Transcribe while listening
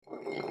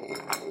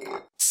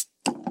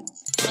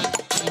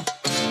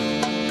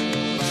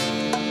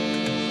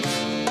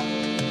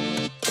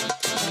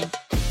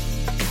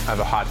have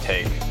a hot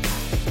take.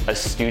 A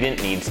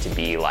student needs to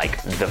be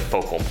like the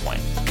focal point.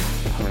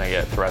 I'm gonna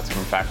get threats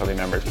from faculty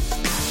members.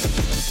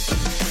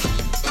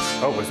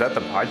 Oh, was that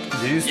the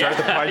podcast? Did you start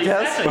the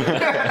podcast?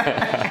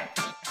 Yeah.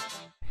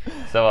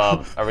 So,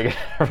 are we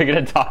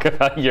gonna talk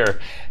about your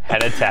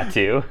henna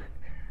tattoo?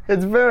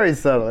 It's very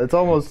subtle. It's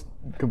almost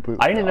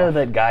completely I didn't off. know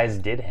that guys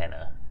did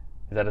henna.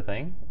 Is that a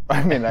thing?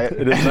 I mean,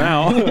 It is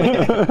now.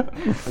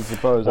 I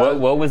suppose.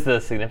 What was the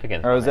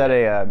significance? I was behind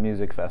at a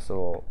music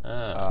festival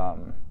Oh.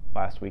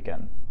 last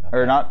weekend.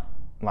 Or not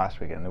last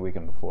weekend, the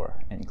weekend before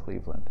in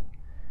Cleveland.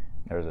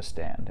 There was a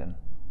stand and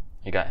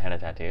You got henna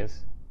tattoos?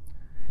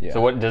 yeah.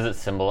 So what, does it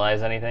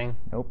symbolize anything?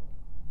 Nope.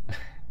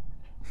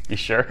 You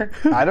sure?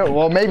 I don't.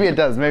 Well, maybe it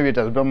does,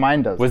 but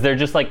mine does. Was there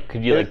just like,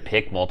 could you like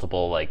pick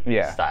multiple like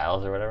Yeah.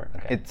 styles or whatever?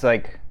 Okay. It's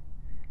like,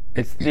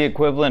 it's the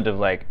equivalent of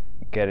like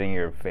getting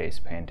your face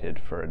painted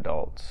for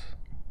adults.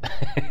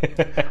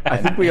 I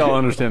think we all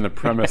understand the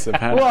premise of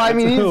henna. Well, I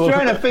mean, he's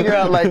trying to figure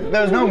out like,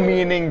 there's no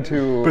meaning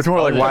to. But it's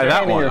more like, why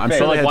that painting one? your I'm face.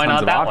 sure So they like, had why tons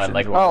not of that options. one?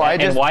 Like, Oh,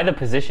 and why the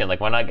position? Like,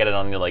 why not get it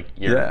on your like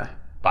your Yeah.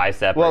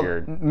 bicep Well,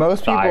 or your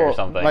most thigh people or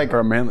something? like Or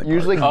a manly part.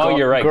 usually Oh,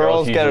 you're right, girls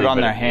girls get it usually on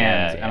put their it-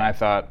 hands, yeah, and yeah. I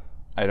thought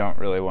I don't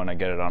really want to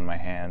get it on my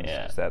hands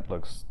Yeah. because that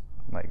looks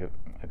like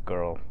a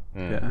girl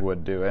Yeah.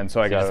 would do, and so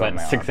I got just it on went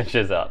my 6 arm.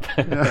 inches up.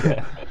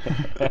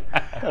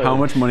 How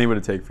much money would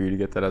it take for you to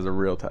get that as a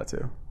real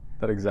tattoo?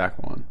 That exact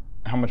one.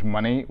 How much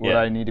money would Yeah.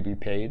 I need to be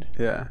paid?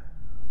 Yeah.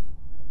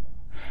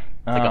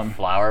 Like a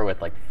flower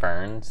with like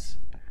ferns.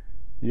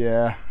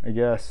 Yeah, I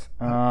guess. Is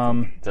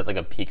that like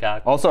a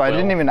peacock? Also, I quill?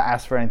 didn't even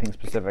ask for anything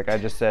specific. I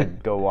just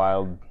said go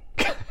wild.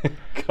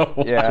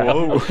 Go Yeah.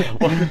 wild.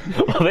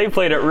 Well, they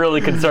played it really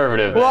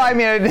conservative. Well, I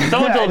mean,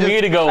 Someone told me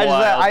to go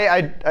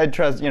wild. I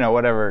trust,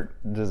 whatever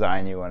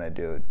design you want to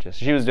do. Just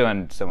she was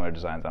doing similar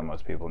designs on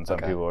most people, and some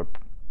people were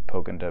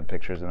poking to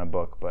pictures in a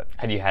book. But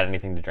Had you had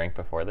anything to drink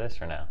before this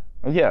or no?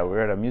 yeah, we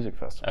were at a music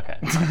festival. Okay.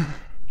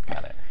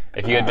 Got it.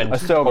 If you had been A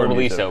sober totally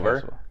music sober,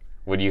 festival.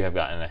 would you have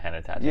gotten a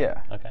henna tattoo?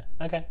 Yeah.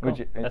 Okay. Cool.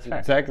 That's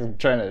fair. Zach is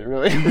trying to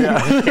really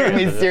get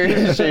me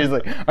serious. He's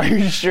like, "Are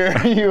you sure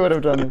you would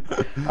have done this?"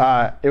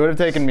 It would have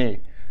taken me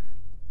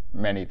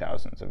many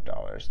thousands of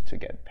dollars to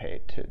get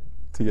paid to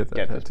To get that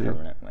get this tattoo.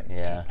 permanently.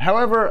 Yeah.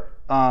 However,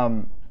 I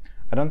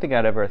don't think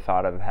I'd ever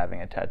thought of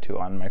having a tattoo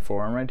on my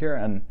forearm right here.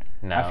 And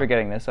No. after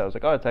getting this, I was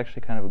like, "Oh, it's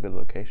actually kind of a good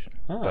location."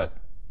 Oh. But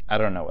I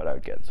don't know what I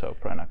would get, so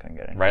probably not gonna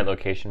get it. Right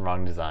location,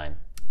 wrong design.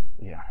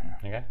 Yeah.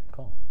 Okay,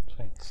 cool.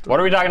 Sweet. What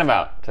are we talking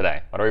about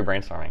today? What are we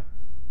brainstorming?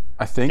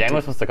 I think. Dan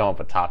was supposed to come up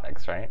with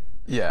topics, right?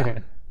 Yeah.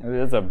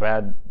 It's a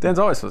bad. Dan's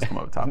always supposed to come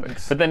up with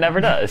topics. But then never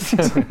does.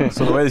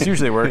 So the way this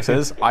usually works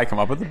is I come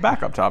up with a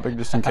backup topic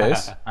just in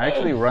case. I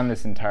actually run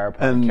this entire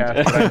And-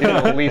 podcast, but I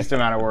do the least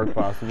amount of work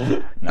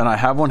possible. And I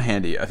have one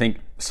handy. I think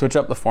switch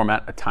up the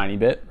format a tiny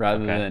bit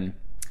rather Okay. than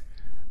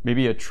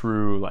maybe a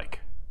true like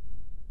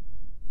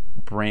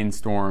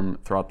brainstorm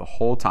throughout the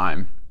whole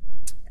time.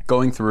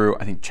 Going through,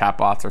 I think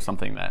chatbots are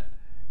something that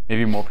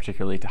maybe more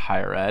particularly to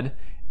higher ed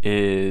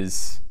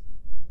is,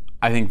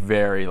 I think,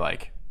 very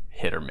like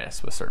hit or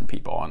miss with certain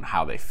people on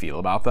how they feel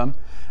about them,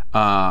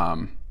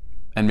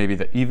 and maybe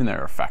even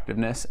their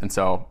effectiveness. And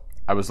so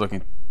I was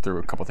looking through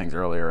a couple things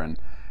earlier, and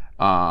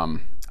I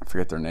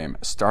forget their name.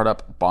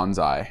 Startup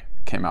Bonsai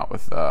came out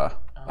with a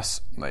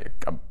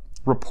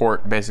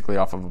report basically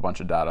off of a bunch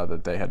of data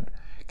that they had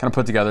kind of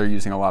put together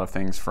using a lot of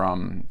things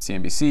from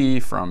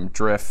CNBC, from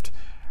Drift,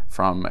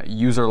 from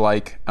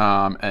user-like,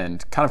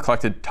 and kind of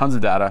collected tons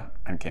of data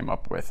and came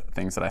up with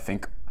things that I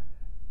think,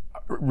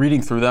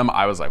 reading through them,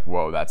 I was like,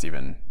 whoa, that's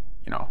even,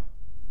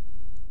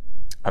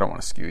 I don't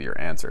want to skew your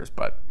answers,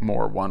 but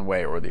more one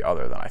way or the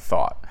other than I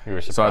thought. You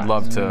were So I'd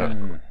love to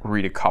surprised.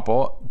 read a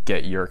couple,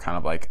 get your kind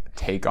of like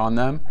take on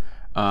them.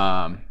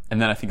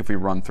 And then I think if we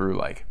run through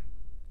like,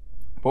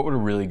 what would a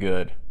really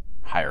good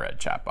higher ed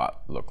chatbot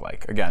look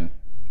like? Again,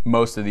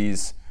 most of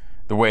these,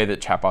 the way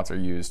that chatbots are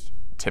used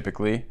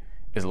typically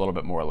is a little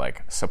bit more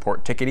like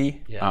support tickety,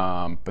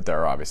 but there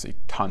are obviously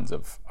tons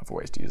of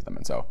ways to use them.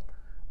 And so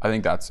I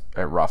think that's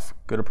a rough,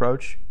 good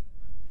approach,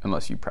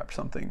 unless you prep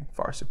something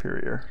far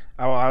superior.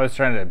 I was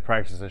trying to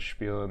practice a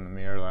spiel in the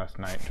mirror last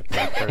night to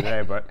prep for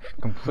today, but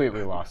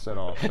completely lost it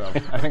all. So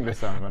I think this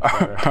sounds much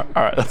better.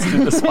 All right, let's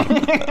do this one.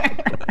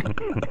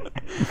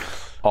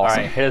 Awesome. All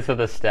right, hit us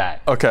with a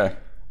stat. Okay.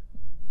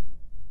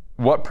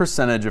 What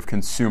percentage of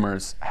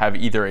consumers have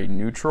either a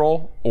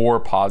neutral or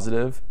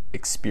positive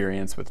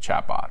experience with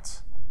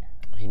chatbots?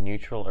 A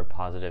neutral or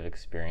positive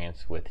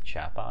experience with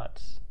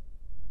chatbots?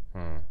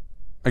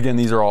 Again,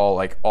 these are all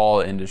like all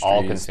industries.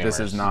 All This consumers.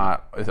 is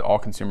not it's all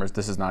consumers.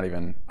 This is not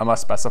even,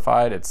 unless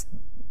specified, it's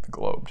the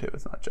globe too.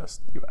 It's not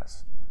just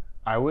US.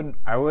 I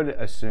would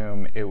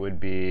assume it would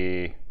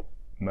be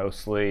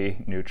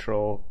mostly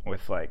neutral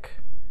with like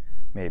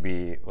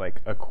maybe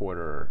like a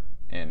quarter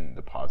in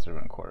the positive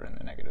and a quarter in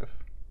the negative.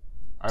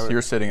 So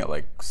you're sitting at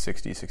like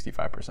 60,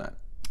 65%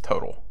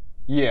 total.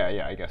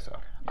 Yeah, I guess so.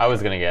 I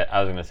was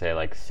gonna say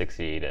like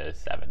 60 to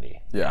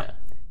 70. Yeah.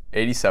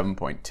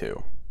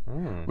 87.2.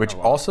 Which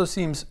also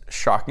seems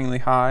shockingly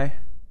high.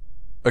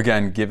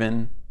 Again,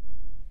 given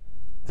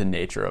the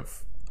nature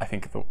of, I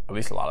think at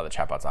least a lot of the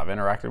chatbots I've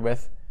interacted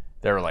with,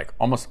 they're like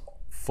almost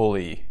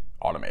fully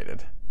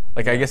automated.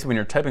 Like I guess when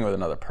you're typing with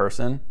another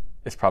person,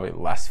 it's probably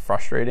less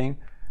frustrating.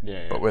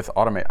 Yeah. But with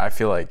automate, I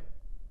feel like,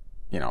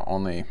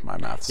 only my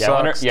math Yeah, I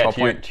wonder- sucks. yeah,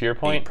 to your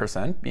point-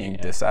 8% being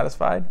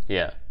dissatisfied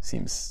Yeah.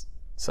 seems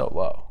so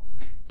low.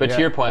 But Yeah,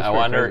 to your point, that's I pretty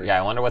wonder. crazy. Yeah,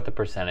 I wonder what the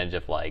percentage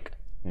of like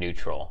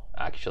neutral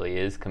actually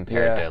is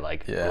compared Yeah. to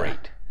like Yeah.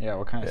 great. Yeah,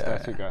 what kind of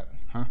stats you got?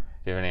 Huh?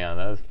 Do you have any on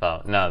those?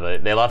 Oh, no,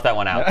 they left that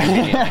one out.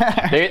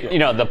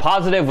 The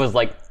positive was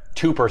like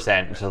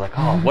 2%. So like,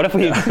 oh, what if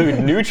we include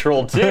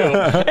neutral too?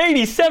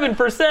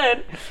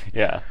 87%.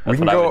 Yeah, that's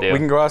what I would do. We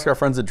can go ask our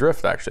friends at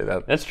Drift.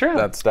 Actually, That's true.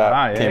 That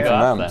stat came yeah. from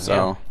Ask them. them, So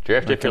yeah.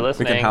 Drift, if you're we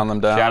listening, can pound them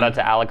down. Shout out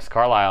to Alex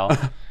Carlisle.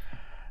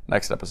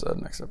 Next episode.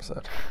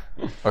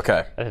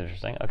 Okay, That's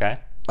interesting. Okay.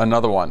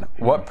 another one.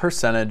 What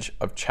percentage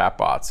of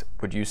chatbots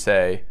would you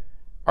say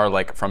are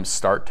like from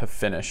start to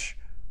finish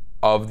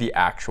of the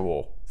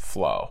actual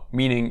flow?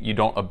 Meaning you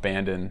don't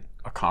abandon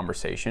a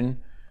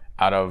conversation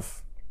out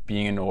of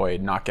being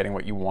annoyed, not getting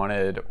what you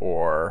wanted,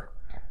 or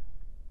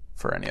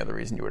for any other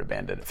reason you would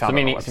abandon it. Found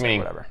it on a website,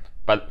 whatever.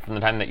 But from the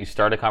time that you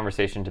start a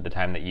conversation to the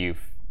time that you've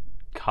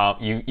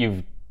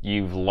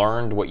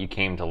learned what you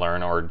came to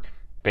learn or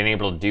been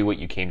able to do what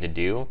you came to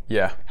do.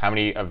 Yeah. How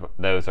many of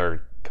those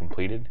are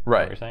completed? Is that Right.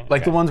 what you're saying?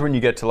 Like Okay. the ones when you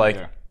get to like,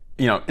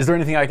 is there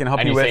anything I can help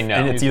And you you with? say no.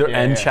 And it's either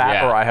end chat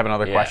Yeah. or I have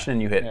another Yeah. question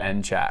and you hit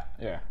end chat.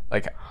 Yeah.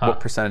 Like what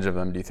percentage of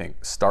them do you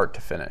think start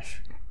to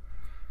finish?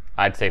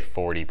 I'd say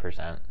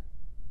 40%.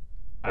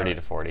 30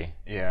 to 40.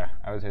 Yeah,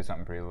 I would say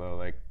something pretty low,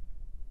 like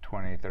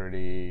 20,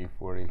 30,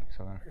 40,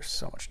 something. You're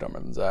so much dumber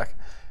than Zach.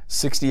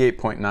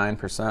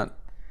 68.9%.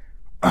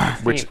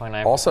 Which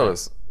 68.9%. also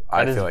is,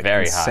 I is feel like,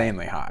 very high.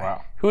 insanely high.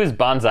 Wow. Who is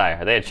Bonsai?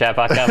 Are they a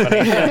chatbot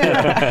company?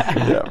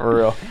 Yeah, for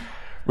real.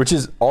 Which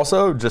is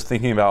also just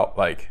thinking about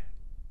like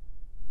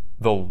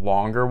the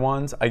longer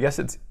ones. I guess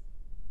it's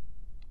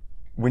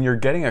when you're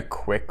getting a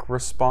quick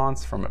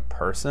response from a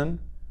person,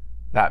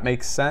 that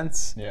makes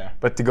sense. Yeah.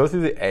 But to go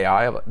through the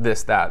AI,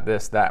 this,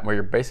 that, where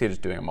you're basically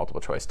just doing a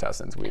multiple choice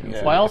test and weeding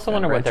through Well, I the also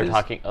wonder what they're branches.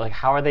 talking. Like,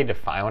 how are they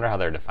I wonder how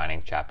they're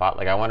defining chatbot.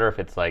 Like, I wonder if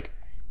it's like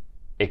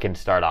it can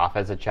start off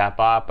as a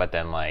chatbot, but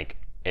then like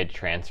it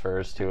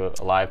transfers to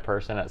a live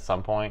person at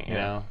some point. You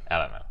know, I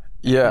don't know.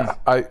 Yeah,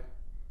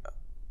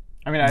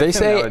 I mean, they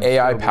say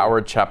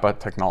AI-powered chatbot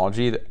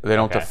technology. They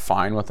don't Okay.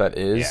 define what that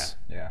is.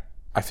 Yeah.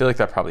 I feel like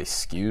that probably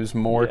skews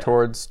more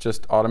towards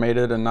just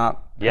automated and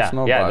not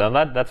personal. Yeah, but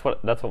no, that's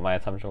what my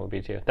assumption would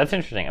be too. That's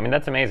interesting. I mean,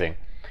 that's amazing.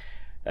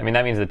 I mean,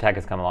 that means the tech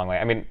has come a long way.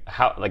 I mean,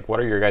 what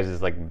are your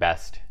guys' like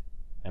best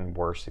and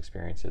worst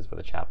experiences with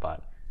a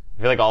chatbot?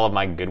 I feel like all of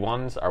my good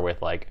ones are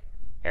with like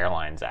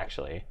airlines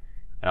actually,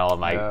 and all of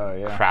my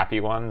crappy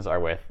ones are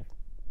with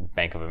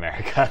Bank of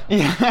America.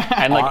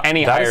 And like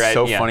any that higher is ed.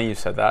 so yeah. funny you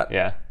said that.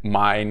 Yeah.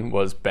 Mine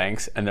was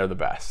banks, and they're the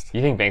best.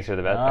 You think banks are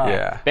the best?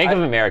 Yeah. Bank of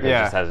America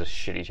yeah. just has a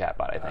shitty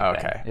chatbot, I think.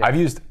 Okay. then. I've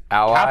used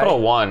Ally.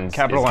 Capital One's.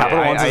 Capital is One. good.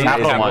 Capital One's is I- I-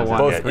 amazing. Capital One's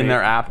Both good. in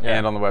their app Yeah.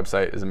 and on the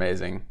website is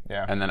amazing.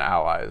 Yeah. And then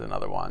Ally is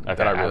another one that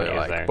Okay, I I really haven't used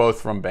like. theirs.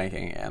 Both from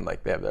banking and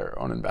like they have their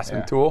own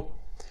investment Yeah. tool.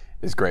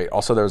 Is great.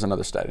 Also, there was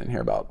another stat in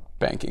here about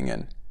banking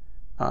and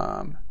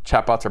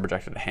chatbots are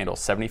projected to handle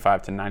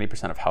 75 to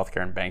 90% of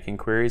healthcare and banking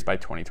queries by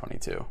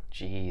 2022,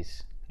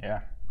 Jeez.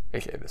 Yeah.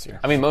 aka this year.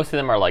 I mean, most of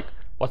them are like,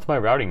 "What's my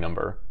routing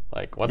number?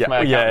 Like, what's Yeah, my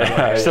account yeah, number?"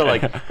 yeah, So yeah.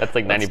 like, that's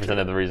like 90%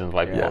 of the reasons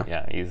why people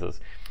use this.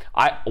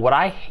 What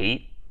I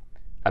hate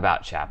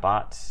about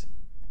chatbots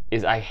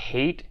is I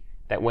hate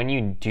that when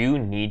you do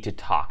need to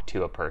talk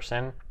to a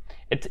person,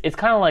 it's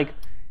kind of like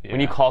when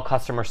you call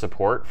customer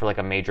support for like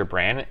a major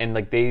brand and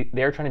like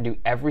they're trying to do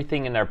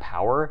everything in their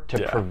power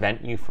to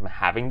prevent you from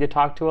having to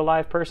talk to a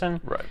live person.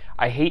 Right.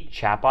 I hate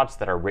chatbots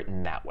that are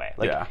written that way.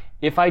 Like Yeah.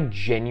 if I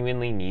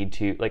genuinely need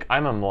to, like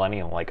I'm a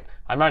millennial, like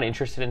I'm not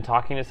interested in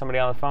talking to somebody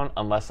on the phone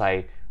unless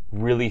I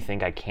really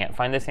think I can't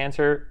find this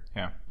answer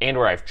and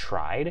or I've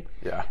tried.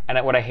 Yeah.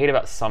 And what I hate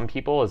about some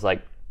people is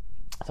like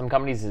some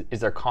companies is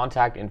their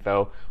contact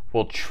info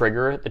will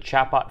trigger the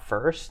chatbot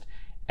first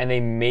and they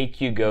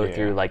make you go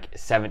through like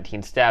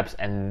 17 steps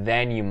and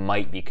then you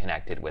might be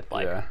connected with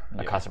like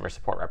a customer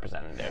support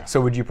representative.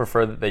 So would you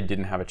prefer that they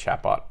didn't have a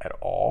chatbot at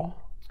all?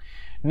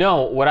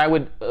 No, what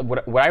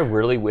I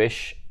really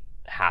wish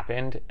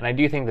happened, and I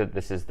do think that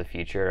this is the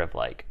future of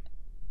like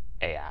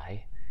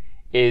AI,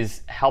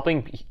 is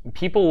helping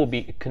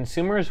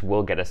consumers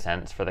will get a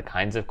sense for the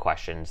kinds of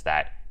questions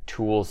that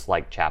tools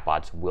like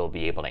chatbots will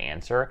be able to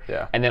answer.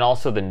 Yeah. And then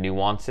also the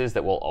nuances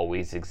that will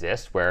always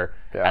exist where,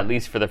 at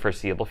least for the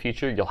foreseeable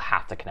future, you'll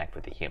have to connect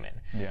with a human.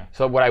 Yeah.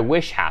 So what I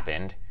wish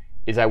happened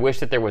is I wish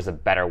that there was a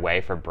better way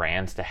for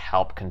brands to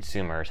help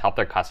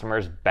their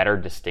customers better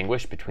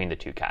distinguish between the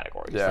two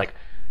categories. Yeah.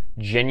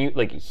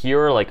 Like here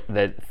are like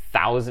the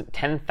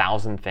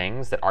 10,000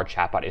 things that our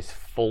chatbot is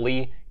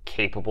fully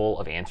capable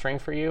of answering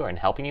for you and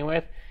helping you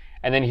with.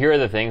 And then here are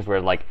the things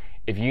where like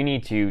if you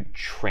need to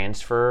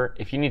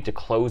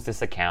close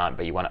this account,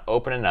 but you want to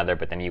open another,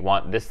 but then you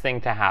want this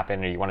thing to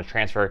happen, or you want to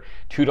transfer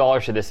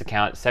 $2 to this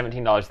account,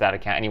 $17 to that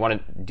account, and you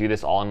want to do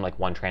this all in like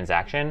one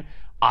transaction,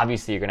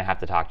 obviously you're going to have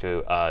to talk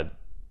to a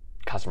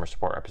customer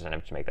support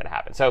representative to make that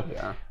happen. So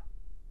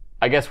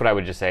I guess what I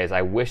would just say is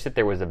I wish that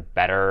there was a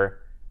better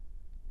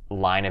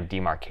line of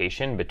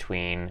demarcation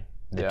between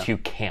the two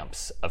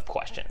camps of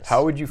questions.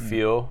 How would you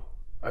feel?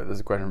 This is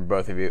a question for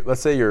both of you.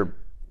 Let's say you're,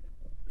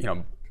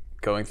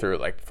 going through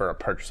it like for a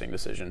purchasing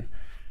decision.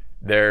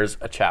 There's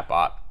a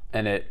chatbot,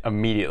 and it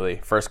immediately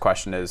first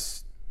question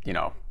is,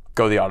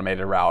 go the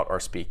automated route or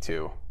speak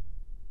to.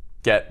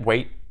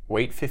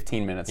 Wait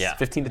 15 minutes,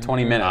 15 to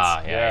 20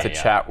 minutes to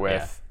chat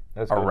with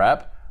a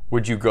rep.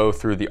 Would you go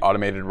through the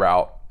automated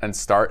route and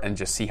start and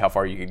just see how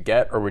far you could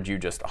get, or would you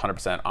just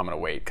 100% I'm going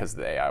to wait because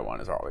the AI one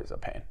is always a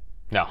pain?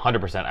 No,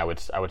 100%. I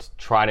would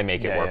try to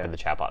make it work with the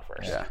chatbot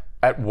first. Yeah.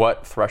 At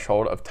what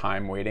threshold of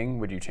time waiting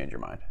would you change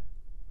your mind?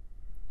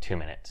 2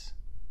 minutes.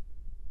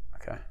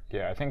 Okay.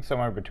 Yeah, I think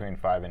somewhere between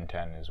 5 and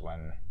 10 is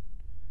when,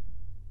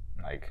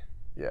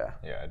 Yeah.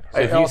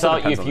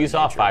 If you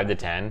saw 5 to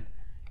 10,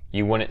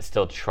 you wouldn't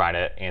still try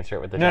to answer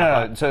it with the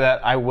chatbot? No. So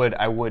that I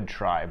would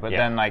try, but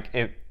then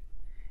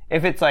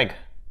if it's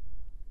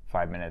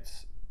 5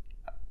 minutes,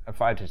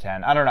 5 to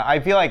 10, I don't know. I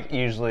feel like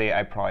usually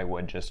I probably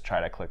would just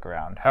try to click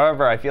around.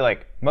 However, I feel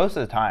like most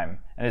of the time,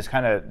 and it's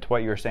kind of to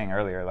what you were saying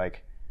earlier,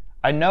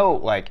 I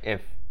know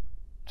if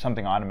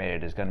something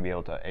automated is going to be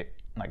able to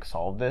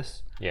solve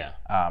this,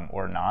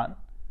 or not.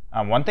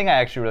 One thing I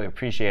actually really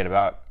appreciate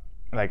about,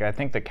 I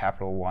think the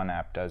Capital One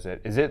app does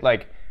it, is it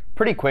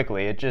pretty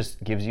quickly, it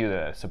just gives you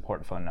the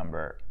support phone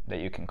number that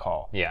you can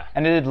call. Yeah.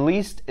 And it at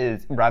least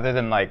is, rather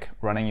than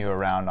running you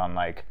around on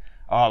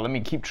let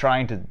me keep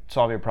trying to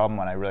solve your problem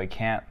when I really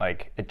can't,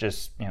 it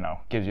just,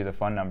 gives you the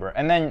phone number.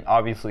 And then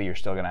obviously you're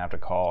still going to have to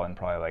call and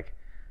probably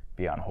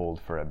be on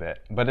hold for a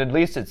bit. But at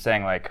least it's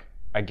saying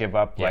I give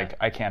up,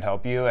 I can't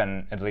help you,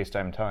 and at least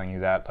I'm telling you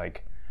that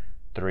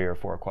 3 or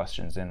 4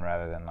 questions in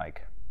rather than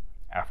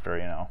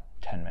after,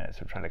 10 minutes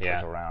of trying to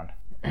click around.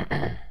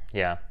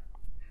 Yeah.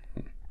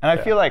 And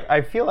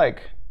I feel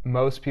like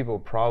most people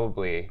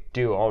probably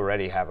do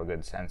already have a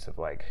good sense of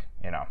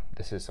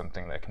this is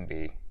something that can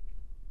be,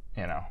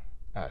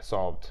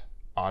 solved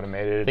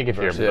automated. I think if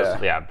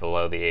you're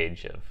below the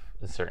age of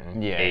a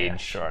certain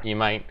age, you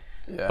might.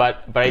 Yeah.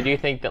 But I do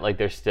think that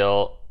there's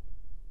still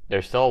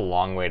a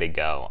long way to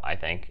go, I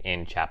think,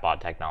 in chatbot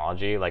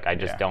technology. I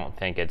just don't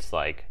think it's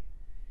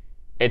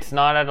it's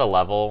not at a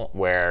level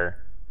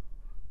where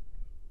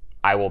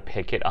I will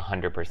pick it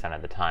 100%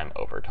 of the time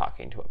over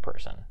talking to a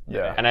person.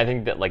 Yeah. And I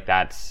think that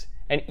that's,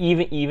 and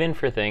even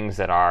for things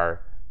that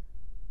are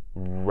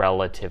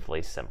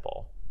relatively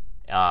simple,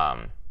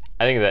 I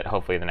think that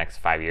hopefully the next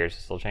 5 years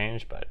this will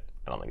change, but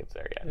I don't think it's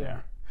there yet. Yeah.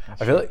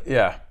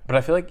 But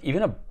I feel like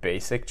even a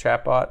basic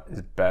chatbot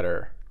is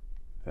better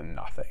than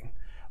nothing.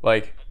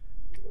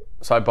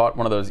 So I bought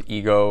one of those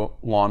Ego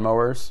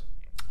lawnmowers.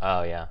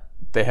 Oh yeah.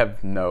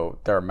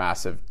 They're a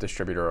massive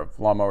distributor of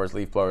lawnmowers,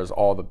 leaf blowers,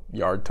 all the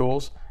yard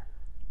tools.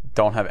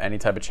 Don't have any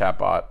type of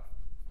chatbot.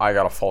 I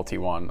got a faulty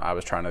one. I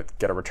was trying to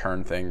get a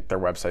return thing. Their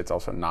website's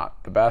also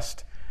not the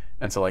best.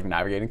 And so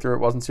navigating through it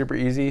wasn't super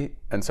easy.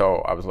 And so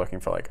I was looking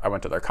for I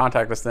went to their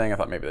contact us thing. I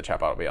thought maybe the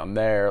chatbot will be on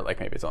there.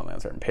 Maybe it's only on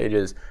certain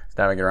pages. Was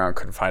navigating around,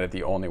 couldn't find it.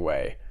 The only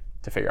way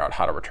to figure out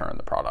how to return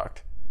the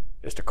product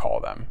is to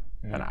call them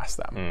and ask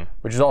them,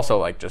 which is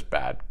also just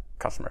bad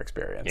customer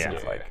experience. Yeah.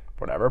 It's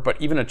whatever.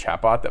 But even a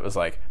chatbot that was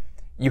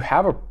you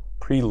have a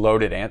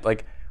preloaded answer.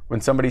 When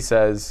somebody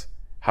says,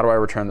 how do I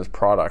return this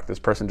product? This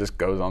person just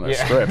goes on their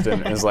script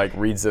and is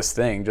reads this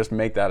thing. Just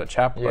make that a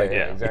chatbot.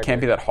 Exactly. It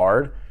can't be that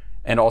hard.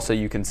 And also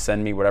you can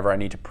send me whatever I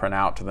need to print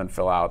out to then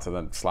fill out to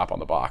then slap on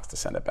the box to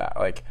send it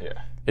back.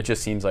 It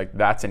just seems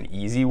that's an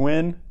easy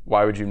win.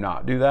 Why would you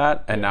not do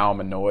that? And now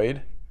I'm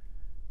annoyed.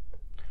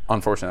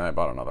 Unfortunately, I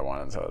bought another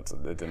one, and so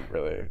it didn't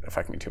really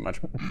affect me too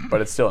much.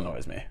 But it still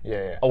annoys me.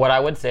 Yeah. What I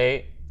would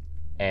say,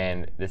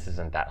 and this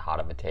isn't that hot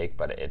of a take,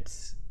 but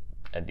it's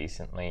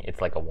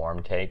a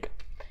warm take,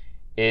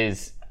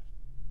 is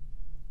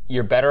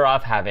you're better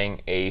off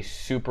having a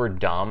super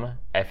dumb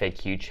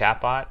FAQ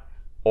chatbot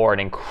or an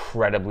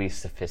incredibly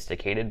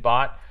sophisticated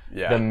bot.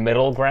 Yeah. The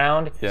middle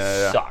ground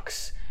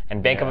sucks.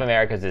 And Bank of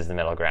America's is the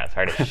middle ground.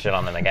 Sorry to shit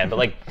on them again.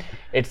 But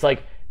it's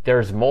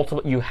there's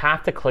multiple, you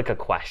have to click a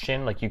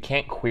question. You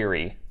can't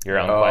query your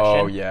own question.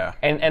 Oh yeah.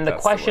 And the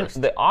question,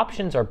 the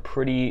options are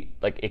pretty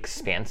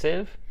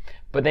expansive,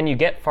 but then you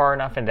get far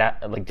enough and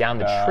down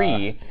the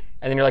tree,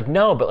 and then you're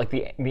no, but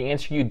the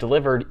answer you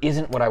delivered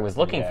isn't what I was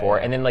looking for.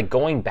 And then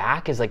going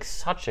back is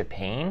such a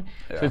pain.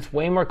 Yeah. So it's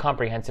way more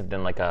comprehensive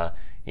than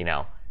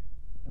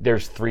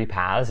there's 3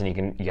 paths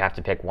and you have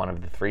to pick one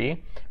of the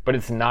 3, but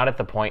it's not at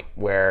the point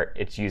where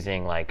it's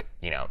using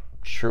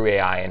true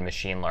AI and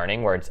machine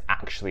learning where it's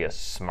actually a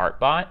smart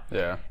bot.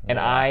 Yeah. And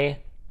I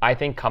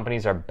think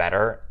companies are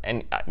better,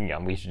 and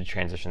we should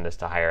transition this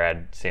to higher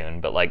ed soon,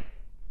 but I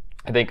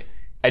think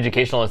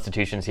educational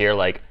institutions here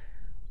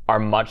are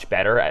much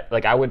better at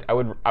I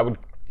would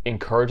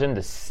encourage them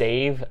to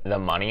save the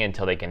money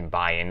until they can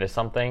buy into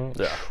something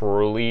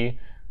truly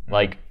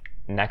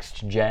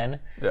next gen.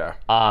 Yeah.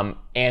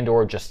 And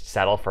or just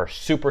settle for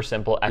super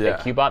simple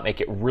FAQ bot,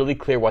 make it really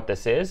clear what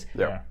this is.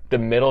 Yeah. The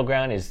middle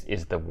ground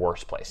is the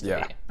worst place to be.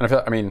 And I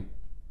feel,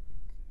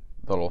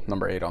 little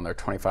number 8 on there,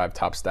 25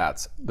 top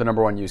stats. The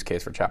number one use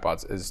case for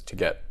chatbots is to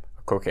get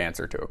a quick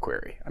answer to a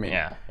query.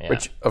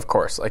 Which of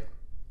course, like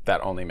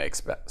that only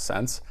makes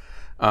sense.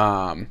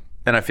 And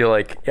I feel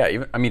like,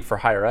 even for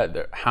higher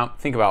ed,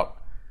 think about,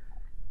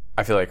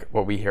 I feel like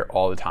what we hear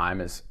all the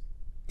time is,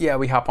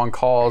 we hop on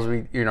calls,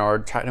 we are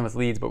chatting with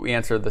leads, but we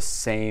answer the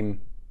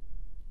same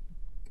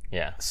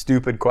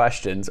stupid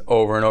questions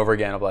over and over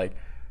again of like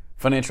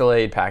financial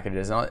aid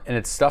packages, and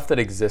it's stuff that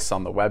exists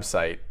on the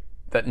website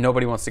that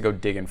nobody wants to go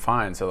dig and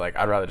find. So like,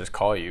 I'd rather just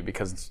call you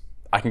because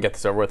I can get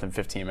this over with in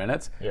 15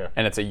 minutes. Yeah.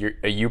 And it's a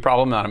you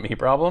problem, not a me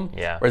problem.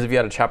 Yeah. Whereas if you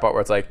had a chatbot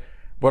where it's like,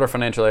 what are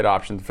financial aid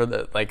options for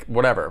the, like,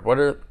 whatever, what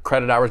are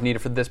credit hours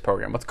needed for this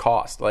program? What's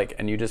cost? Like,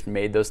 and you just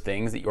made those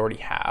things that you already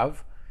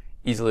have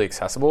easily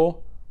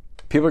accessible.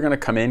 People are going to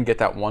come in, get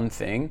that one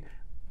thing.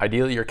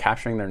 Ideally, you're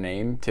capturing their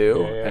name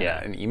too, and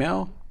an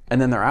email,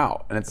 and then they're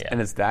out.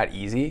 And it's that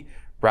easy,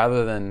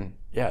 rather than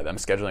them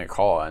scheduling a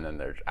call and then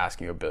they're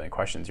asking you a billion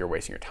questions. You're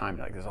wasting your time.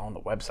 You're like, this is all on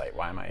the website.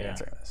 Why am I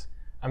answering this?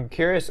 I'm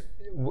curious.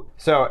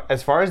 So,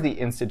 as far as the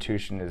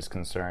institution is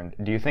concerned,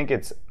 do you think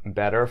it's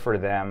better for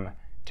them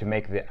to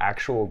make the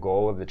actual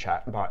goal of the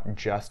chatbot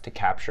just to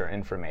capture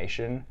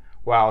information,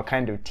 while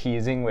kind of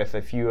teasing with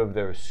a few of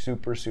those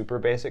super, super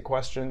basic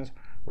questions,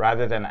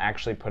 rather than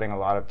actually putting a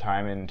lot of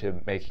time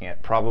into making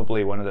it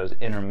probably one of those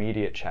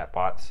intermediate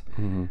chatbots?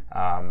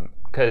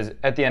 Because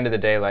at the end of the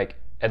day, like,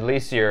 at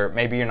least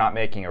maybe you're not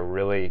making a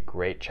really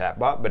great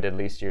chatbot, but at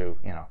least you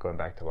going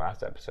back to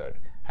last episode,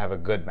 have a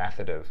good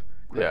method of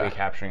quickly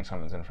capturing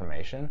someone's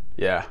information.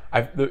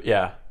 I think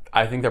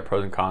there are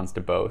pros and cons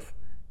to both.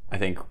 I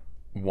think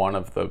one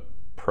of the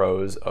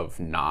pros of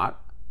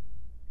not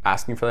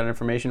asking for that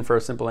information for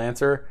a simple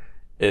answer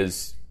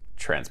is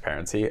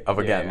transparency of,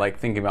 again, like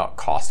thinking about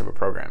cost of a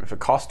program. If it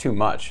costs too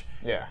much,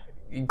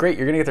 great,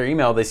 you're gonna get their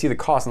email, they see the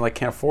cost and like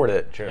can't afford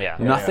it.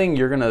 Nothing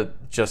you're gonna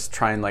just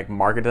try and like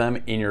market to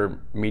them in your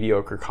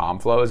mediocre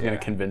comm flow is gonna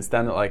convince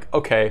them that like,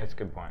 okay, that's a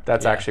good point.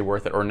 That's actually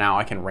worth it, or now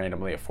I can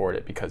randomly afford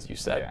it because you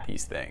said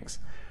these things.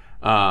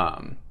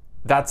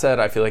 That said,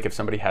 I feel like if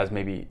somebody has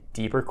maybe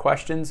deeper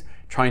questions,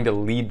 trying to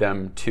lead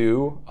them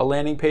to a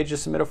landing page to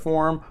submit a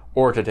form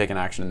or to take an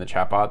action in the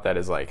chatbot that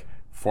is like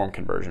form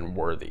conversion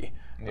worthy.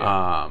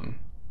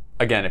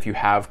 Again, if you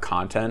have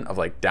content of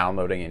like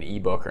downloading an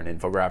ebook or an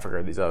infographic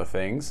or these other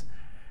things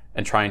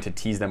and trying to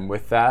tease them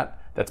with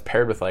that's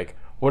paired with like,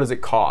 what does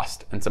it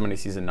cost? And somebody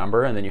sees a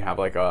number and then you have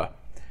like a,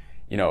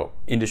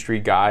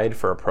 industry guide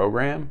for a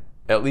program,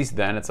 at least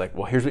then it's like,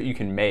 well, here's what you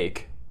can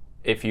make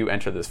if you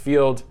enter this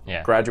field,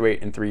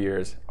 graduate in 3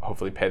 years,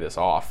 hopefully pay this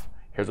off.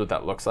 Here's what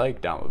that looks like.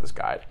 Download this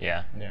guide.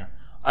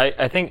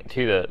 I think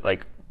too that,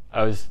 like,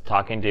 I was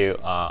talking to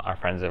our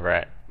friends over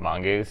at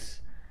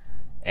Mongoose,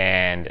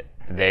 and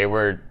I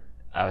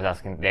was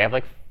asking, they have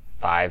like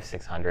 500,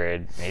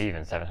 600, maybe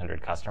even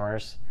 700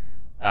 customers,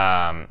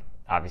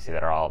 obviously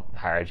that are all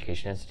higher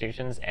education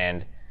institutions,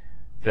 and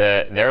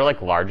their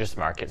like largest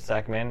market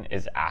segment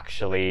is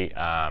actually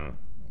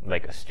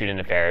like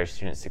student affairs,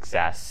 student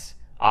success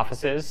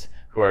offices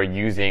who are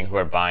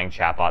buying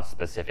chatbots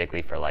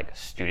specifically for like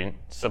student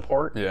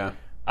support.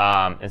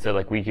 And so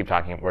like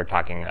we're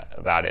talking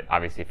about it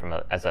obviously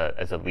as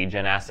a lead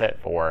gen asset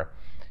for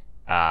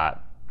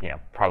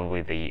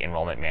probably the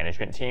enrollment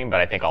management team,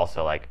 but I think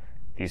also like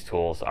these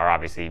tools are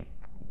obviously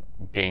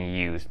being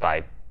used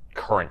by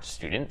current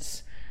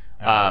students.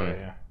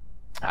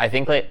 I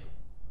think like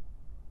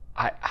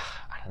I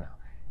don't know.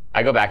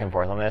 I go back and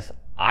forth on this.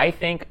 I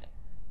think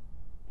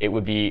it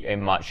would be a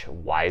much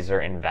wiser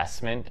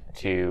investment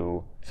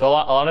so a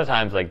lot of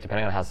times, like,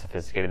 depending on how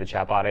sophisticated the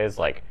chatbot is,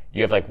 like,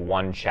 you have like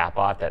one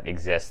chatbot that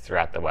exists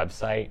throughout the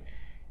website,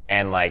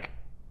 and like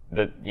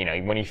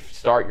when you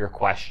start your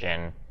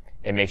question,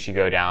 it makes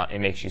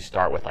you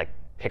start with like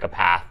pick a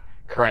path,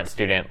 current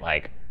student,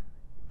 like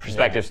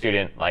prospective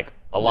student, like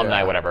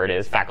alumni, whatever it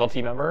is,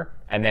 faculty member,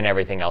 and then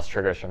everything else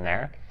triggers from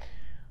there.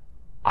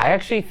 I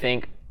actually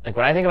think, like,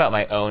 when I think about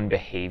my own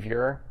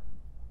behavior,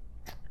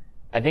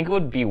 I think it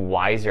would be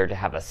wiser to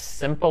have a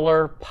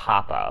simpler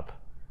pop-up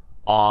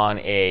on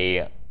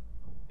a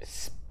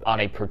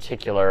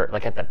particular,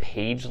 like at the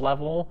page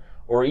level,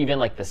 or even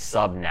like the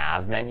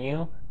sub-nav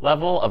menu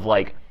level of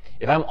like,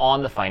 if I'm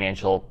on the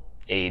financial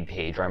aid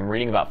page or I'm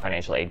reading about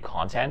financial aid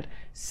content,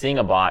 seeing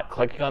a bot,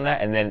 clicking on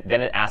that, and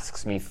then it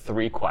asks me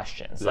 3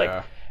 questions.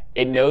 Like,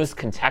 it knows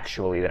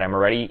contextually that I'm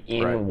already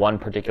in one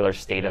particular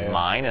state of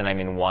mind and I'm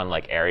in one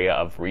like area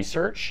of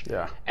research.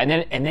 And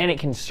then it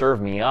can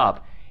serve me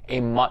up a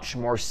much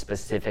more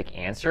specific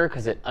answer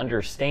because it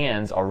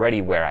understands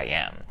already where I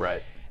am.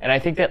 And I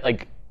think that,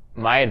 like,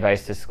 my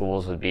advice to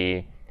schools would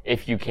be,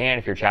 if your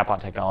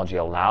chatbot technology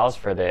allows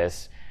for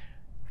this,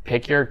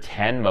 pick your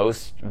 10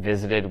 most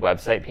visited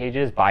website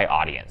pages by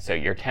audience. So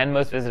your 10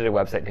 most visited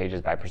website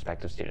pages by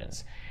prospective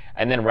students.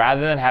 And then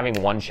rather than having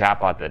one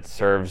chatbot that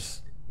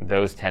serves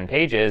those 10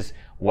 pages,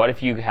 what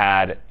if you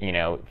had,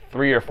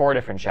 3 or 4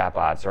 different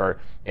chatbots, or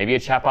maybe a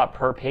chatbot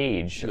per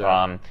page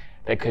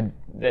that could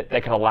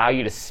allow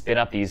you to spin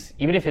up these,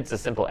 even if it's a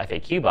simple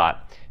FAQ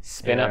bot,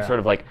 spin up sort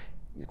of like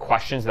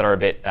questions that are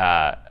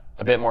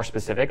a bit more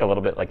specific, a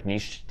little bit like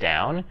niched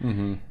down,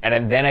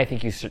 and then I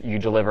think you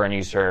deliver and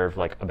you serve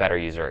like a better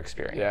user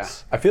experience.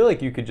 Yeah, I feel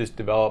like you could just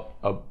develop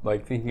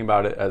like thinking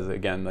about it as,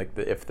 again, like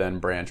the if-then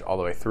branch all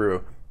the way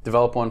through.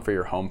 Develop one for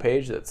your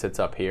homepage that sits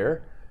up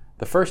here.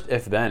 The first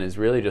if-then is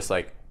really just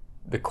like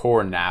the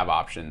core nav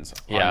options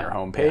on your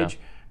homepage,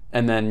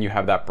 and then you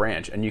have that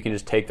branch, and you can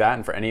just take that,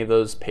 and for any of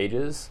those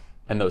pages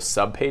and those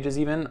sub pages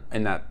even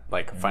in that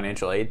like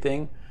financial aid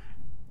thing,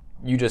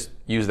 you just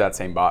use that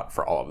same bot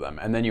for all of them.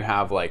 And then you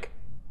have like,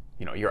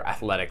 your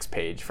athletics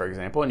page, for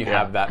example, and you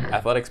have that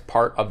athletics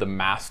part of the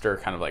master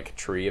kind of like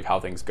tree of how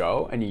things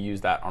go, and you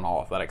use that on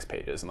all athletics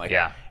pages. And like,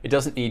 it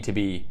doesn't need to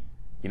be,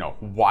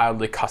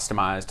 wildly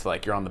customized to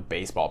like you're on the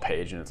baseball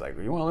page and it's like,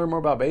 you want to learn more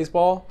about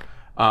baseball?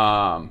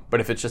 But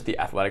if it's just the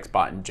athletics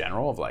bot in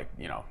general of like,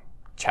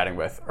 chatting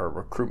with a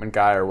recruitment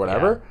guy or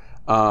whatever,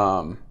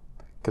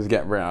 because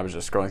again, I was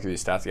just scrolling through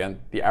these stats again,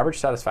 the average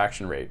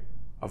satisfaction rate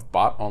of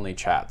bot-only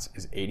chats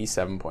is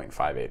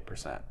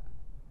 87.58%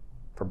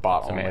 for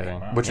bot-only,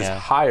 which is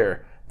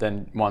higher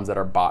than ones that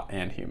are bot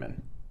and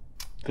human.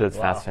 That's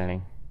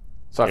fascinating.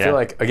 So I feel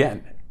like,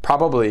 again,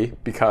 probably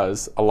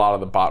because a lot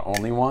of the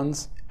bot-only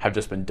ones have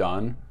just been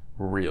done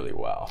really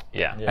well.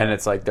 Yeah. And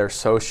it's like they're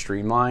so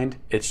streamlined.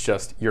 It's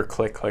just you're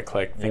click, click,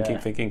 click,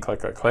 thinking, click,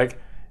 click, click,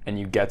 and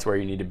you get to where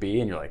you need to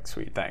be, and you're like,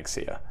 sweet, thanks,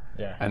 see ya.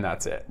 Yeah. And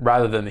that's it.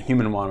 Rather than the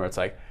human one where it's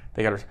like,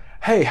 they got to,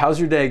 hey, how's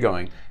your day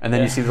going? And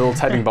then you see the little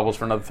typing bubbles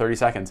for another 30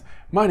 seconds.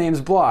 My name's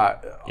blah.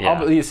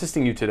 I'll be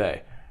assisting you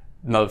today.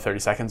 Another 30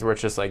 seconds where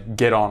it's just like,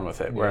 get on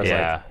with it. Whereas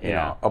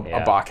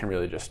a bot can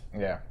really just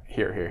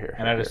here.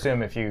 And I'd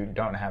assume if you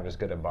don't have as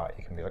good a bot,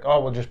 you can be like,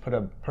 oh, we'll just put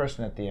a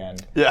person at the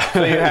end. Yeah.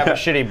 So you have a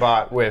shitty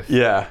bot with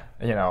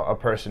a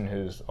person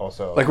who's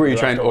also like where you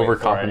try and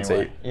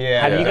overcompensate. Anyway.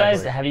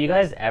 Have you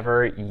guys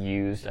ever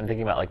used, I'm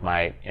thinking about like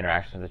my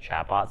interactions with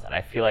chatbots, and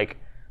I feel like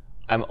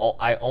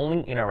I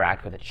only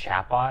interact with a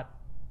chatbot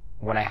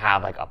when I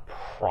have like a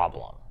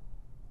problem.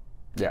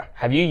 Yeah.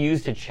 Have you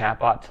used a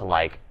chatbot to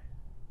like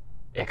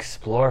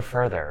explore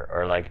further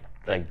or like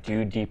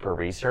do deeper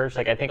research?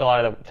 Like I think a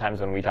lot of the times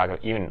when we talk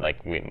about, even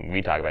like when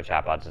we talk about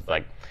chatbots, it's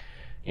like,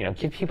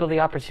 give people the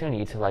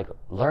opportunity to like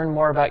learn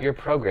more about your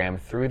program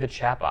through the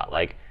chatbot.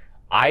 Like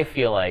I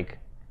feel like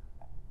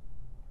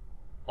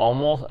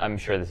almost, I'm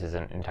sure this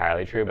isn't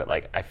entirely true, but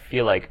like I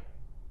feel like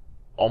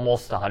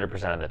almost 100%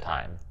 of the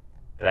time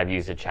that I've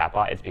used a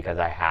chatbot, it's because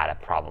I had a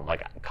problem.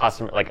 Like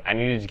I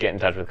needed to get in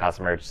touch with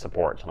customer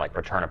support to like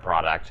return a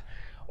product,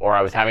 or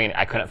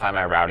I couldn't find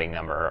my routing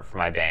number for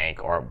my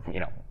bank, or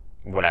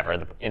whatever,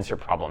 the insert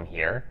problem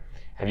here.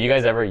 Have you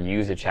guys ever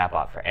used a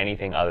chatbot for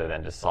anything other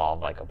than to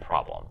solve like a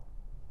problem?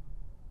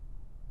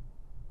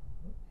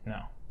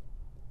 No.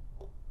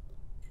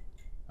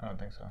 I don't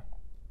think so.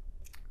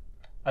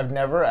 I've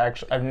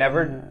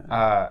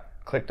never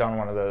clicked on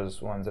one of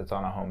those ones that's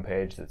on a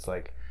homepage that's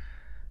like,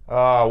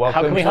 oh,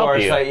 welcome to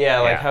our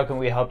site. How can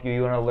we help you?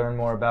 You want to learn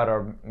more about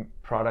our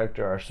product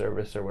or our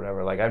service or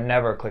whatever? Like, I've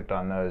never clicked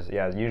on those.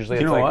 Yeah, usually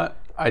it's like... what?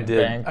 I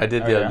did. I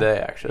did the other day,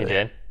 actually. You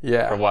did?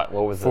 Yeah. For what?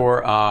 What was it?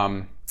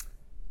 For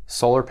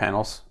solar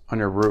panels on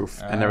your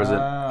roof. And there was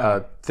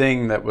a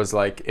thing that was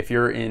like, if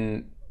you're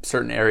in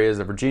certain areas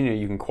of Virginia,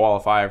 you can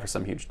qualify for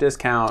some huge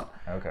discount.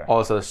 Okay. All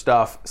this other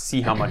stuff.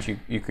 See how much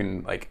you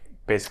can, like,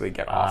 basically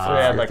get off of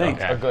your like thing.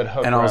 a good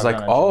hook. And I was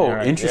like, oh,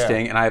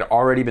 interesting. And I had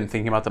already been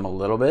thinking about them a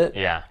little bit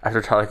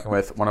after talking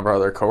with one of our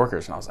other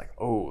coworkers. And I was like,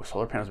 oh,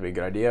 solar panels would be a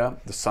good idea.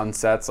 The sun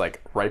sets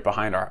like right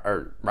behind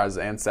rises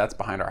and sets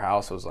behind our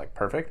house. So it was like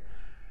perfect.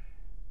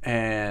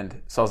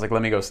 And so I was like,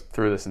 let me go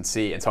through this and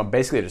see. And so I'm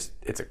basically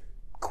it's a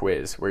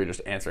quiz where you're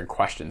just answering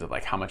questions of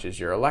like, how much is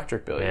your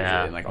electric bill usually,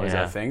 and like all these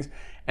other things.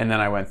 And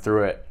then I went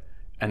through it,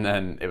 and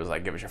then it was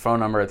like, give us your phone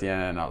number at the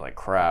end. And I was like,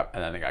 crap.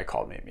 And then the guy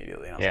called me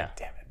immediately. And I was like,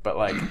 damn it. But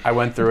like, I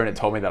went through and it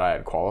told me that I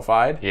had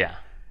qualified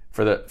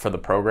for the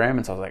program.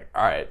 And so I was like,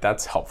 all right,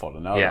 that's helpful to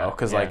know though.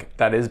 Because like,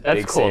 that's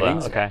big cool,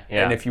 savings. though. Okay.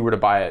 Yeah. And if you were to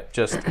buy it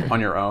just on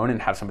your own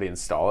and have somebody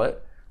install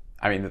it,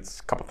 I mean,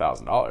 it's a couple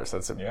 $1,000s.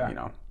 That's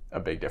a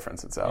big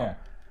difference. And so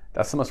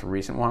that's the most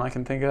recent one I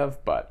can think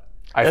of. But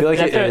I feel like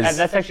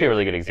that's actually a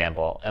really good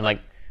example. And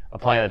like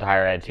applying it to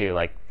higher ed too,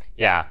 like,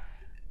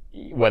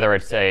 whether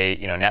it's a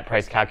net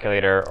price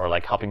calculator or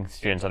like helping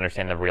students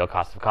understand the real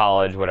cost of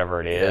college, whatever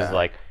it is,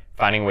 like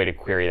finding a way to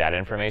query that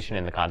information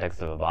in the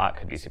context of a bot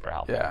could be super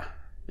helpful.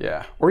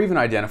 Yeah. Or even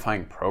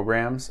identifying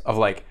programs of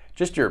like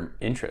just your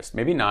interest.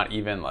 Maybe not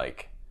even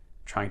like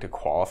trying to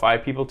qualify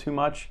people too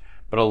much,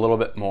 but a little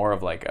bit more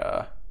of like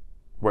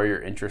where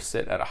your interests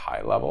sit at a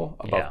high level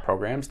above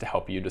programs to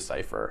help you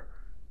decipher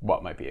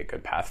what might be a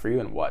good path for you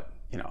and what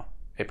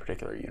a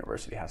particular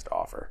university has to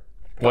offer.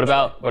 What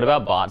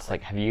about bots?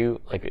 Like, have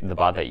you, like the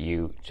bot that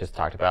you just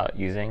talked about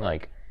using,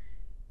 like,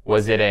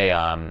 was it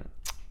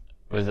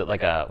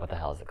like a, what the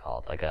hell is it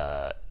called? Like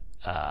a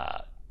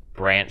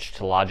branch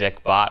to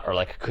logic bot, or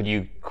like, could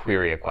you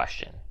query a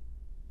question?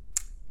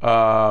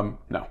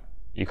 No.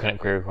 You couldn't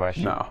query a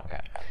question? No.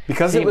 Okay.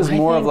 Because it was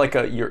more of like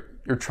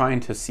you're trying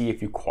to see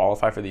if you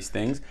qualify for these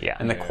things,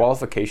 and the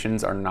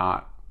qualifications are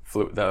not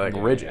fluid, they're like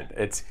rigid.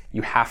 It's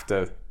you have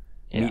to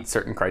meet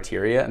certain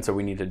criteria, and so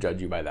we need to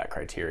judge you by that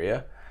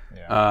criteria.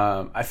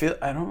 Yeah. I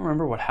don't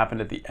remember what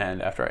happened at the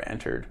end after I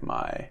entered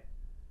my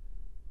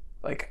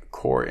like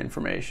core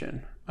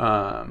information,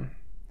 but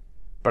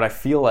I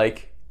feel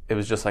like it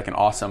was just like an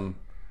awesome,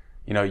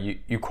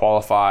 you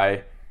qualify.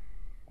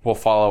 We'll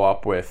follow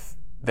up with.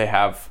 They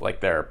have like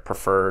their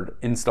preferred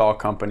install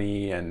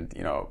company and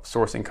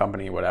sourcing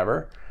company,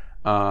 whatever,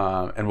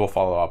 and we'll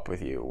follow up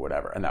with you,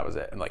 whatever. And that was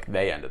it. And like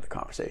they ended the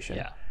conversation.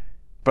 Yeah.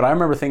 But I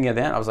remember thinking at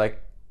the end, I was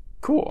like,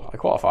 cool, I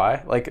qualify.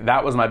 Like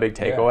that was my big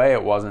takeaway.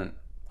 It wasn't.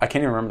 I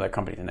can't even remember that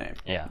company's name.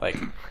 Yeah. Like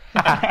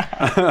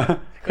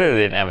clearly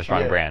they didn't have a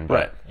strong brand, but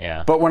right.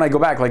 Yeah. But when I go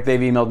back, like they've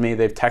emailed me,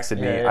 they've texted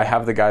me. I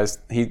have the guys.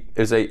 He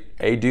is a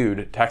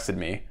dude texted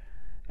me,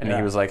 and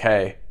he was like,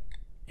 hey.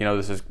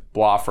 This is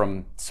blah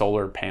from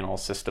Solar Panel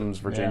Systems,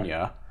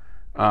 Virginia.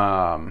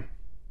 Can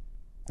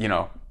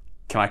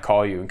I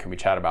call you and can we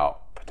chat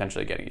about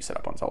potentially getting you set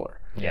up on solar?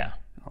 Yeah.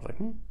 And I was like,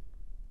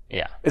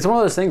 Yeah. It's one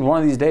of those things,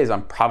 one of these days,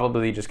 I'm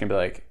probably just going to be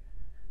like,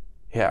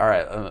 yeah, all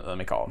right, let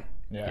me call him.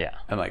 Yeah.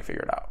 And like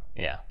figure it out.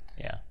 Yeah.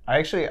 Yeah.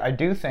 I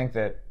do think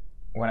that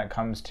when it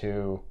comes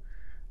to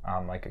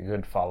like a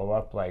good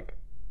follow-up, like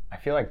I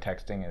feel like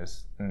texting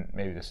is,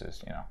 maybe this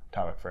is,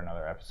 topic for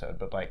another episode,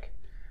 but like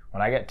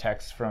when I get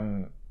texts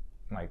from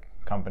like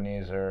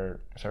companies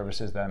or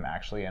services that I'm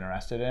actually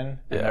interested in,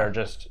 and they're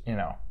just,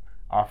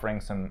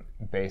 offering some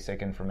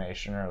basic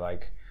information or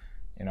like,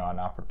 an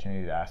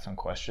opportunity to ask some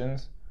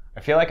questions. I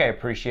feel like I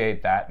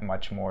appreciate that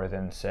much more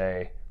than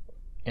say,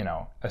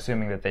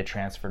 assuming that they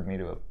transferred me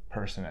to a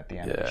person at the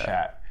end of the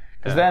chat.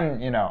 Because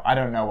then, I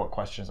don't know what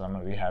questions I'm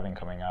going to be having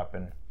coming up.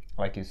 And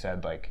like you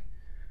said, like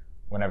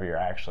whenever you're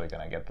actually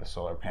going to get the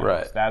solar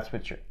panels, that's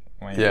what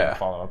when you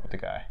follow up with the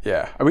guy.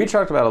 Yeah. We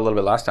talked about it a little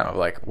bit last time of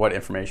like, what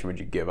information would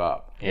you give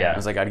up? Yeah. I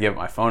was like, I'd give up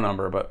my phone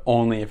number, but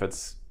only if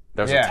there's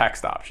a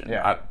text option.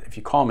 Yeah. If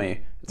you call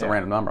me, it's a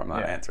random number, I'm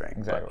not answering.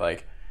 Exactly. But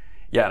like,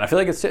 and I feel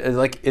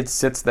like it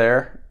sits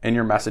there in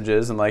your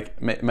messages and like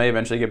may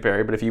eventually get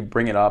buried, but if you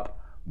bring it up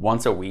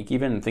once a week,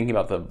 even thinking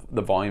about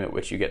the volume at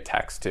which you get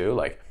text too,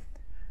 like,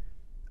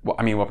 what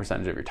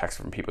percentage of your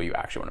texts from people you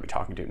actually want to be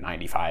talking to?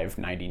 95,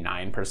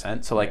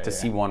 99%. So like to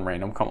see one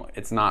random come,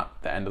 it's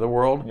not the end of the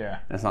world. Yeah.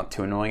 And it's not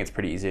too annoying. It's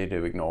pretty easy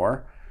to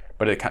ignore,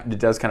 but it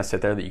does kind of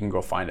sit there that you can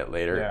go find it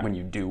later when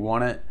you do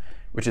want it,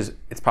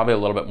 it's probably a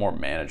little bit more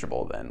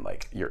manageable than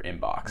like your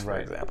inbox, for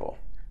example.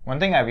 One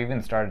thing I've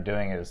even started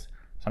doing is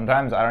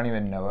sometimes I don't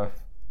even know if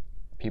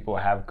people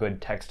have good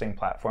texting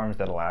platforms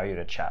that allow you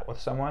to chat with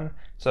someone.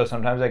 So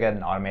sometimes I get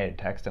an automated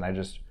text and I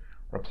just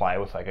reply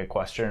with like a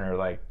question or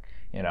like,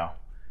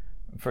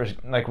 for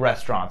like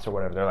restaurants or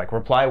whatever, they're like,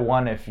 reply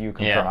 1 if you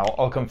confirm. Yeah.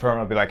 I'll confirm.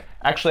 I'll be like,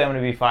 actually, I'm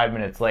going to be 5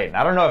 minutes late. And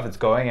I don't know if it's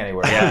going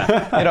anywhere.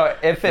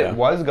 If it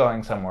was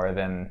going somewhere,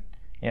 then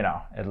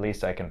at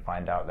least I can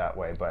find out that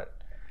way. But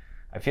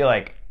I feel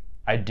like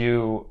I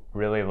do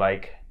really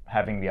like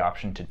having the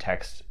option to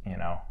text,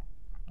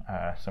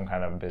 some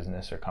kind of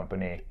business or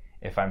company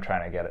if I'm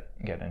trying to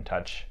get in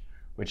touch,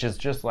 which is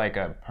just like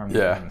a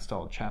permanently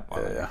installed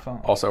chatbot on your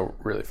phone. Also,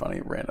 really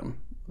funny, random.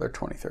 Their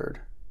 23rd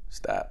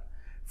stat.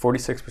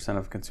 46%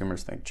 of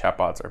consumers think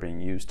chatbots are being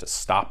used to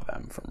stop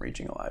them from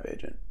reaching a live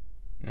agent.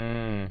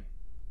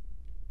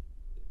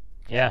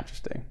 Yeah.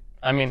 Interesting.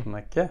 I mean, I'm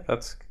like,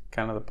 that's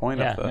kind of the point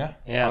of the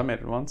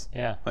automated ones.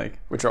 Yeah. Like,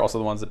 which are also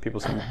the ones that people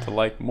seem to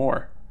like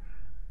more.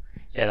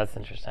 Yeah, that's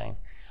interesting.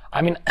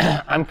 I mean,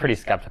 I'm pretty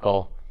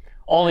skeptical,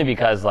 only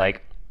because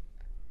like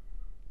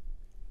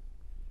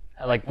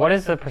what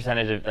is the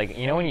percentage of like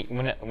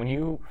when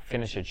you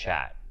finish a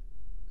chat,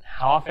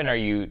 how often are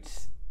you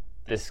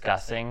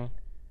discussing?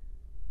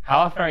 How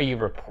often are you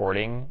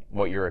reporting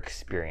what your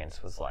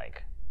experience was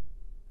like?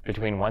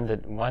 Between 1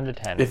 to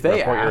 10. If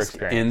they ask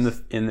in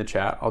the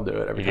chat, I'll do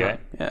it every time.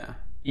 Yeah.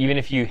 Even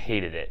if you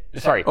hated it.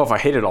 Sorry. Oh, if I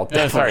hated it, I'll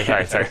definitely.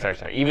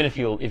 Sorry. Even if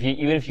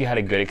you had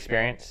a good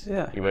experience,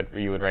 you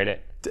would rate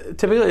it.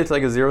 Typically, it's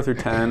like a 0 through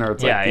 10, or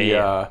it's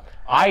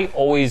I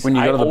always when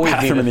you go to the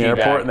bathroom in the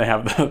airport and they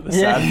have the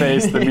sad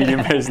face, the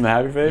medium face, and the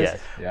happy face. Yes.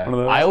 Yeah. One of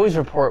those. I always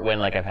report when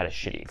like I've had a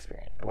shitty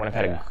experience, but when I've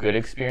had a good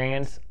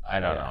experience, I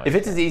don't know. If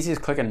it's as easy as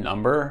click a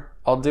number,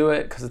 I'll do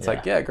it because it's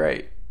like,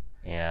 great.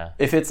 Yeah.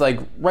 If it's like,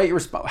 write your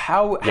response.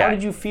 How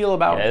did you feel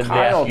about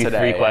Kyle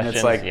today? 3 questions. And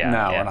it's like,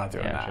 no, we're not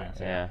doing that.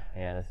 Yeah,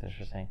 that's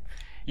interesting.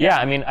 Yeah,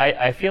 I mean,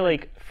 I feel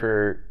like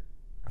for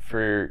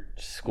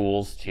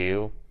schools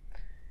too,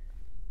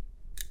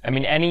 I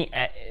mean,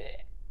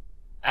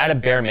 at a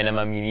bare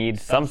minimum, you need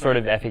some sort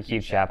of FAQ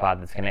chatbot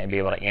that's going to be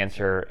able to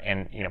answer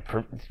and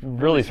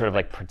really sort of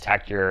like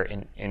protect your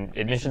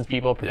admissions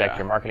people, protect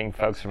your marketing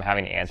folks from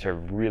having to answer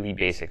really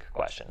basic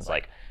questions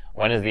like,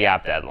 when is the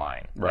app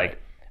deadline? Right. Like,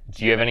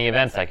 do you have any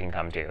events I can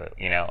come to?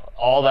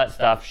 All that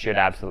stuff should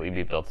absolutely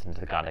be built into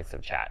the context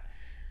of chat.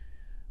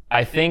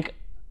 I think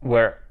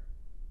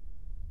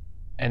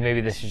and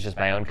maybe this is just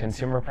my own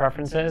consumer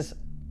preferences,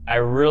 I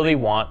really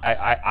want,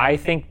 I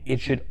think it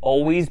should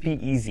always be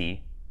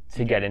easy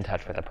to get in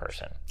touch with a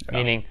person. Yeah.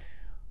 Meaning,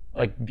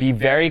 like, be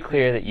very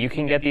clear that you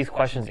can get these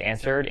questions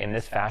answered in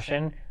this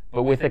fashion,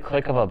 but with a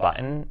click of a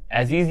button,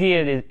 as easy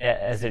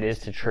as it is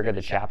to trigger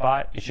the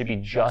chatbot, it should be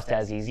just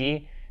as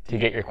easy to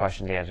get your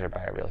questions answered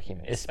by a real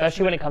human,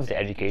 especially when it comes to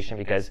education,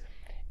 because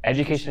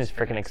education is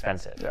freaking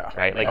expensive,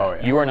 right?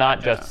 Like, you are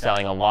not just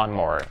selling a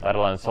lawnmower, let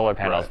alone solar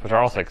panels, which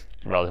are also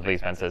relatively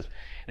expensive.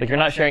 Like, you're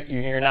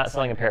not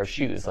selling a pair of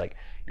shoes. Like,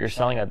 you're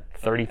selling a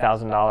 $30,000,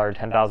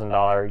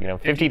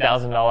 $10,000,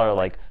 $50,000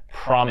 like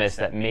promise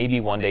that maybe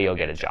one day you'll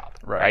get a job,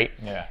 right?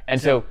 Yeah. And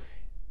so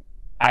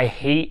I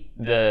hate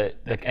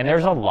and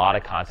there's a lot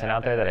of content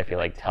out there that I feel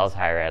like tells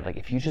higher ed, like,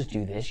 if you just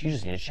do this, you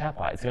just need a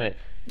chatbot. It's gonna,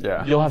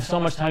 you'll have so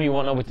much time you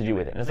won't know what to do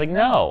with it. And it's like,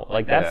 no,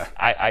 like that's,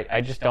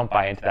 I just don't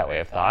buy into that way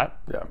of thought.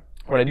 Yeah.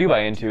 What I do buy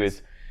into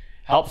is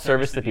help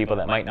service the people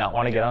that might not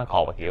want to get on a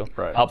call with you.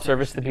 Right. Help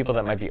service the people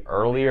that might be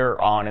earlier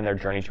on in their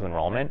journey to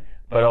enrollment,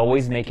 but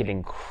always make it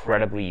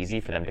incredibly easy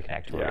for them to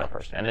connect to a real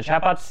person. And the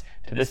chatbots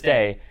to this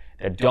day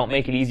that don't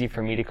make it easy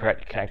for me to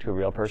connect to a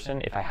real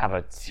person if I have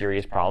a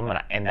serious problem,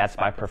 and that's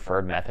my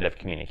preferred method of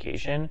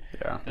communication,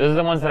 those are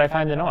the ones that I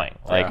find annoying.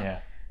 Like,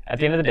 at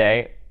the end of the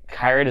day,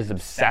 higher ed is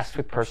obsessed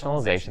with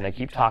personalization. They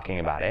keep talking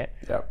about it.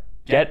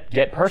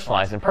 Get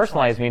personalized, and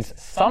personalized means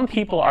some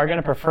people are going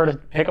to prefer to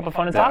pick up a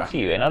phone and talk to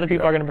you, and other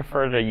people are going to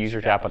prefer to use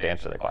your chatbot to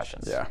answer their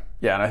questions.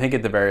 Yeah, and I think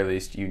at the very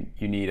least you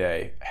need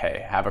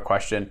have a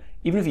question,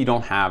 even if you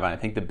don't have. And I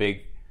think the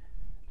big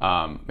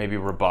maybe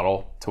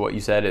rebuttal to what you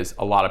said is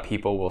a lot of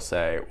people will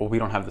say, well, we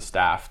don't have the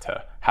staff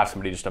to have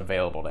somebody just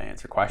available to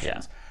answer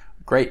questions.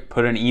 Great,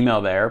 put an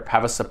email there,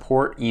 have a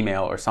support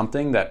email or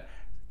something that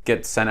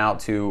gets sent out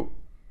to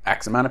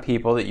X amount of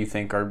people that you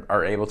think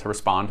are able to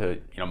respond to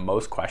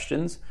most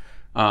questions,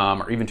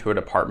 or even to a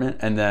department,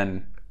 and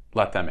then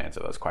let them answer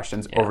those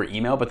questions over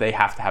email, but they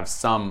have to have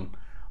some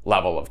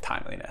level of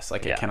timeliness.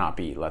 Like, it cannot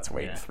be, let's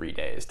wait 3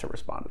 days to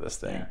respond to this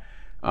thing.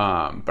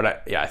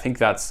 But I think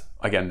that's,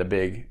 again, the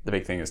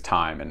big thing is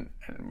time, and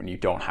when you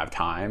don't have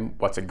time,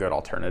 what's a good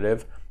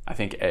alternative? I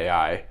think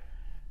AI,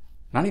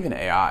 not even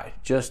AI,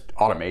 just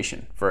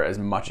automation for as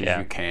much as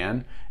you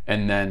can,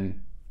 and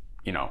then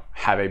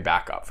have a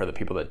backup for the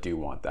people that do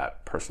want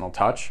that personal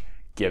touch.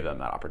 Give them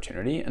that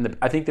opportunity. And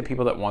I think the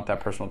people that want that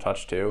personal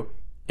touch too,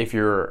 if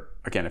your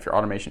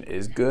automation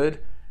is good,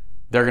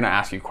 they're going to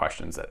ask you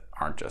questions that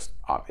aren't just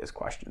obvious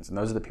questions. And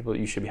those are the people that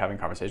you should be having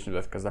conversations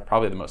with, because they're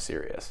probably the most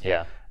serious.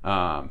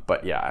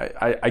 But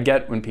I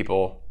get when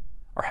people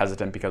are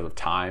hesitant because of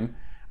time.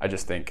 I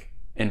just think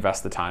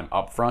invest the time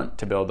up front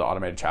to build the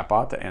automated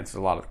chatbot that answers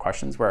a lot of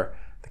questions where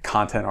the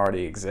content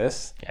already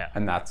exists.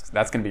 And that's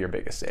going to be your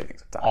biggest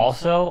savings of time.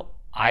 Also,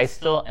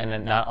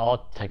 and not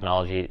all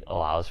technology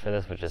allows for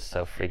this, which is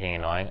so freaking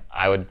annoying.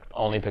 I would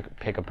only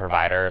pick a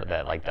provider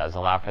that like does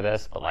allow for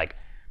this, but like,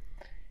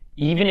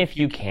 even if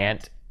you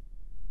can't,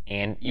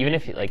 and even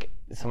if like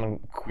someone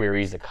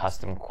queries a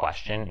custom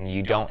question and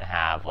you don't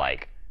have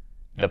like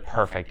the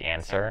perfect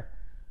answer,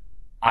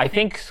 I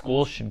think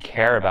schools should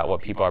care about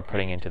what people are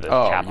putting into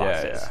those chat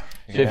boxes.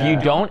 So if you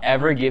don't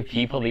ever give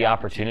people the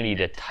opportunity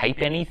to type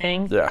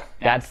anything,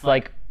 that's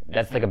like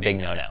a big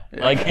no-no.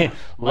 Like,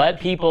 let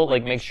people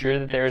make sure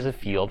that there is a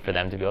field for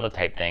them to be able to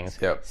type things.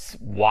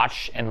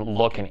 Watch and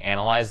look and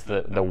analyze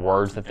the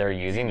words that they're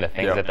using, the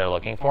things that they're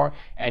looking for,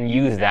 and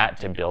use that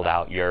to build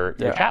out your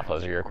chat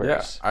flows or your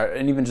queries.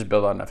 And even just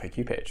build out an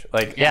FAQ page.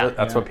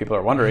 That's what people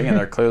are wondering, and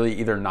they're clearly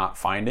either not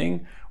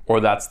finding, or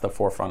that's the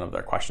forefront of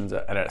their questions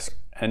at an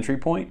entry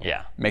point.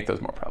 Make those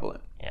more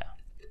prevalent.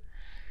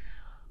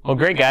 Well,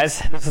 great,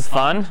 guys. This is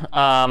fun.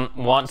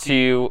 Want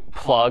to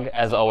plug,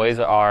 as always,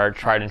 our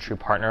tried and true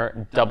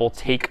partner, Double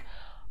Take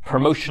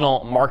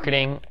Promotional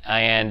Marketing.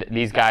 And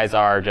these guys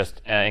are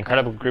just an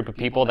incredible group of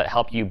people that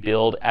help you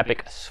build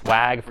epic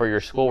swag for your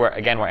school. We're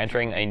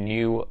entering a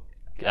new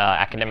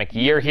academic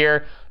year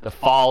here. The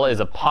fall is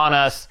upon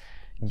us.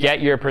 Get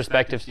your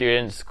prospective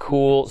students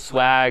cool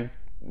swag,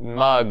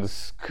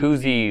 mugs,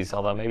 koozies.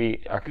 Although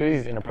maybe, are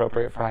koozies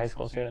inappropriate for high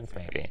school students?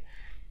 Maybe.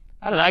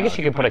 I don't know. I guess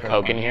you could put a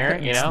Coke in here,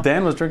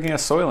 Dan was drinking a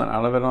Soylent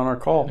out of it on our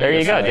call. There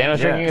you go. Dan was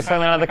drinking a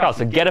Soylent out of the call.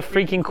 So get a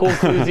freaking cool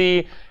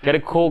koozie, get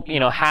a cool,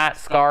 hat,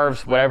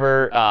 scarves,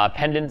 whatever,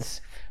 pendants.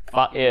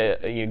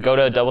 You go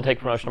to Double Take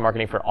Promotional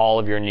Marketing for all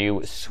of your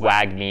new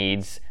swag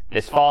needs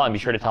this fall, and be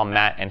sure to tell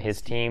Matt and his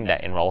team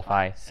that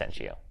Enrollify sent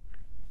you.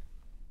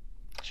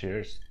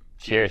 Cheers.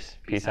 Cheers.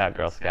 Peace out,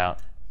 Girl Scout.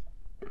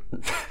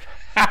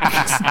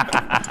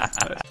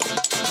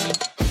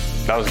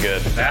 That was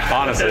good.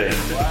 Honestly.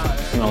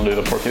 I'm going to do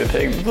the Porky the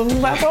Pig.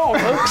 That's all,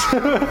 folks.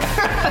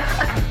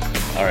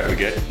 All right, we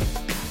good?